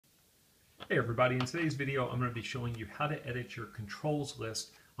Hey everybody, in today's video I'm going to be showing you how to edit your controls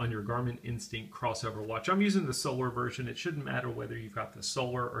list on your Garmin Instinct Crossover watch. I'm using the solar version. It shouldn't matter whether you've got the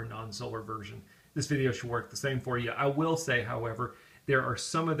solar or non-solar version. This video should work the same for you. I will say, however, there are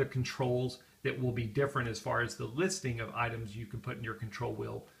some of the controls that will be different as far as the listing of items you can put in your control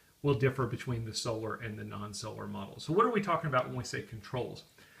wheel will differ between the solar and the non-solar model. So what are we talking about when we say controls?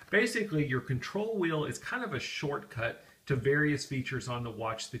 Basically, your control wheel is kind of a shortcut to various features on the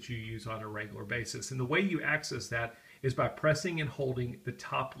watch that you use on a regular basis. And the way you access that is by pressing and holding the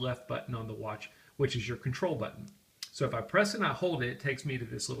top left button on the watch, which is your control button. So if I press and I hold it, it takes me to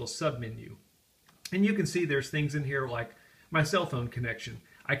this little sub menu. And you can see there's things in here like my cell phone connection.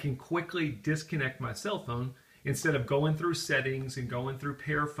 I can quickly disconnect my cell phone. Instead of going through settings and going through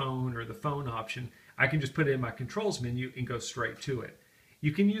pair phone or the phone option, I can just put it in my controls menu and go straight to it.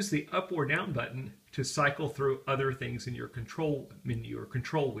 You can use the up or down button to cycle through other things in your control menu or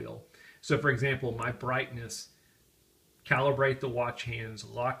control wheel. So for example, my brightness, calibrate the watch hands,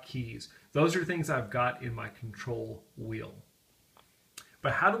 lock keys. Those are things I've got in my control wheel.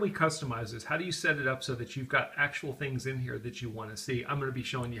 But how do we customize this? How do you set it up so that you've got actual things in here that you want to see? I'm going to be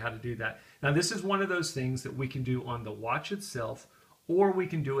showing you how to do that. Now this is one of those things that we can do on the watch itself, or we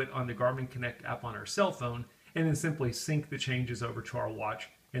can do it on the Garmin Connect app on our cell phone, and then simply sync the changes over to our watch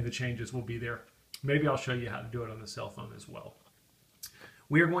and the changes will be there. Maybe I'll show you how to do it on the cell phone as well.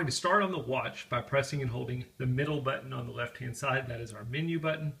 We are going to start on the watch by pressing and holding the middle button on the left hand side. That is our menu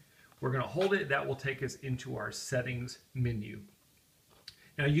button. We're going to hold it. That will take us into our settings menu.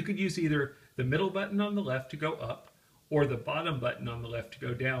 Now you could use either the middle button on the left to go up or the bottom button on the left to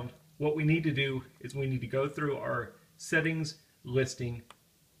go down. What we need to do is we need to go through our settings listing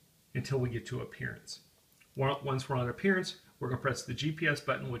until we get to appearance. Once we're on appearance, we're going to press the GPS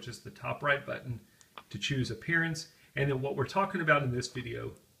button, which is the top right button, to choose appearance. And then what we're talking about in this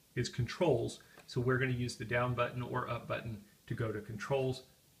video is controls. So we're going to use the down button or up button to go to controls,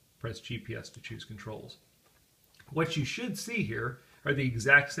 press GPS to choose controls. What you should see here are the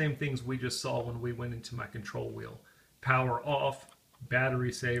exact same things we just saw when we went into my control wheel. Power off,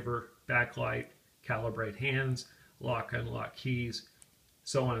 battery saver, backlight, calibrate hands, lock, unlock keys,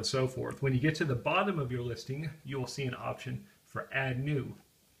 so on and so forth. When you get to the bottom of your listing, you will see an option for add new.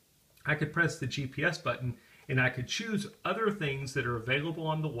 I could press the GPS button and I could choose other things that are available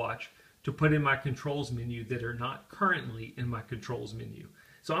on the watch to put in my controls menu that are not currently in my controls menu.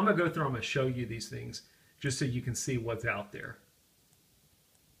 So I'm going to go through, I'm going to show you these things just so you can see what's out there.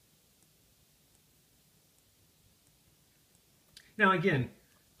 Now again,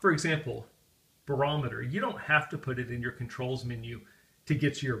 for example, barometer. You don't have to put it in your controls menu to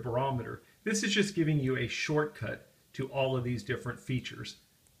get to your barometer. This is just giving you a shortcut to all of these different features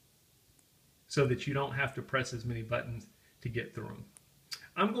so that you don't have to press as many buttons to get through them.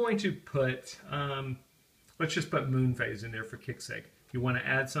 I'm going to put, let's just put moon phase in there for kick's sake. If you want to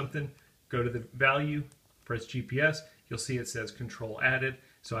add something, go to the value, press GPS, you'll see it says control added.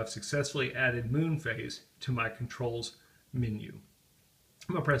 So I've successfully added moon phase to my controls menu.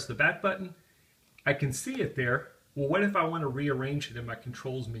 I'm going to press the back button. I can see it there. Well, what if I want to rearrange it in my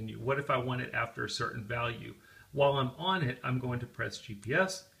controls menu? What if I want it after a certain value? While I'm on it, I'm going to press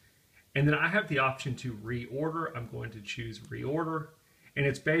GPS, and then I have the option to reorder. I'm going to choose reorder, and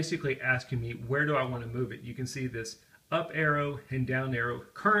it's basically asking me where do I want to move it. You can see this up arrow and down arrow.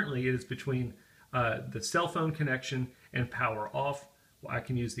 Currently, it is between the cell phone connection and power off. Well, I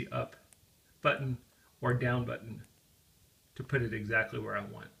can use the up button or down button to put it exactly where I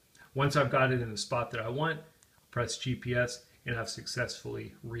want. Once I've got it in the spot that I want, press GPS, and I've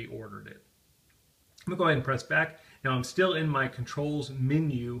successfully reordered it. I'm going to go ahead and press back. Now I'm still in my controls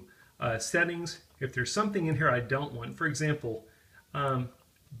menu settings. If there's something in here I don't want, for example,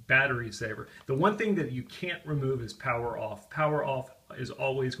 battery saver. The one thing that you can't remove is power off. Power off is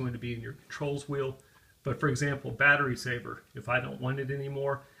always going to be in your controls wheel. But for example, battery saver, if I don't want it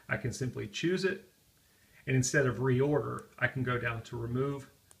anymore, I can simply choose it. And instead of reorder, I can go down to remove,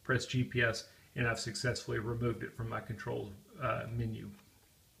 press GPS, and I've successfully removed it from my controls menu.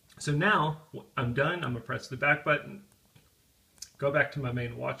 So now I'm done. I'm going to press the back button, go back to my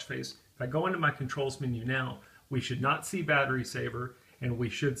main watch face. If I go into my controls menu now, we should not see battery saver, and we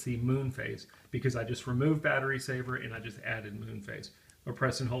should see moon phase because I just removed battery saver and I just added moon phase. I'll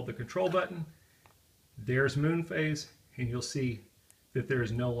press and hold the control button. There's moon phase, and you'll see that there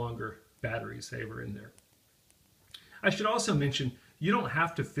is no longer battery saver in there. I should also mention, you don't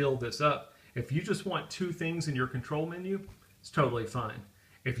have to fill this up. If you just want two things in your control menu, it's totally fine.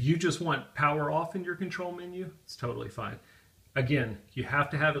 If you just want power off in your control menu, it's totally fine. Again, you have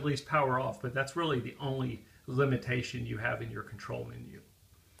to have at least power off, but that's really the only limitation you have in your control menu.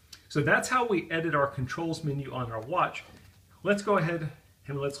 So that's how we edit our controls menu on our watch. Let's go ahead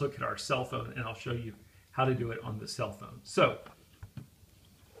and let's look at our cell phone, and I'll show you how to do it on the cell phone. So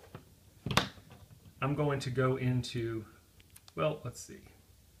I'm going to go into, well, let's see.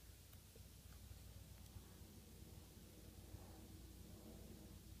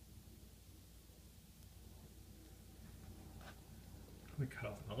 Let me cut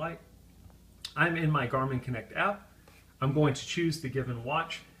off my light. I'm in my Garmin Connect app. I'm going to choose the given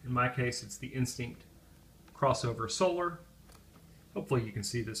watch. In my case, it's the Instinct Crossover Solar. Hopefully you can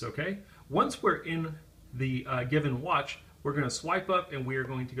see this okay. Once we're in the given watch, we're going to swipe up and we are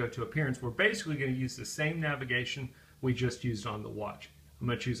going to go to Appearance. We're basically going to use the same navigation we just used on the watch. I'm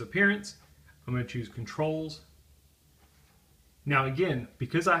going to choose Appearance. I'm going to choose Controls. Now again,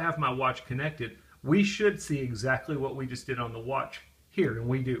 because I have my watch connected, we should see exactly what we just did on the watch here, and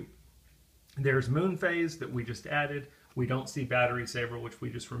we do. There's moon phase that we just added. We don't see battery saver, which we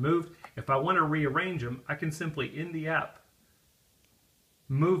just removed. If I want to rearrange them, I can simply, in the app,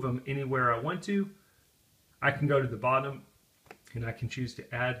 move them anywhere I want to. I can go to the bottom and I can choose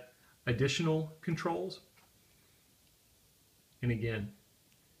to add additional controls. And again,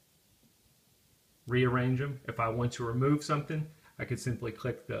 rearrange them. If I want to remove something, I could simply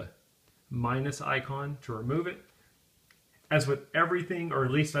click the minus icon to remove it. As with everything, or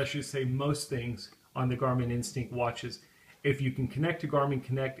at least I should say most things on the Garmin Instinct watches, if you can connect to Garmin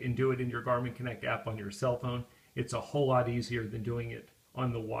Connect and do it in your Garmin Connect app on your cell phone, it's a whole lot easier than doing it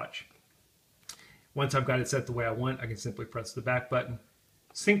on the watch. Once I've got it set the way I want, I can simply press the back button,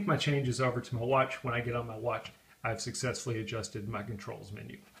 sync my changes over to my watch. When I get on my watch, I've successfully adjusted my controls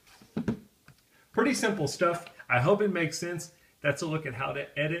menu. Pretty simple stuff. I hope it makes sense. That's a look at how to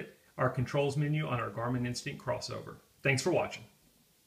edit our controls menu on our Garmin Instinct Crossover. Thanks for watching.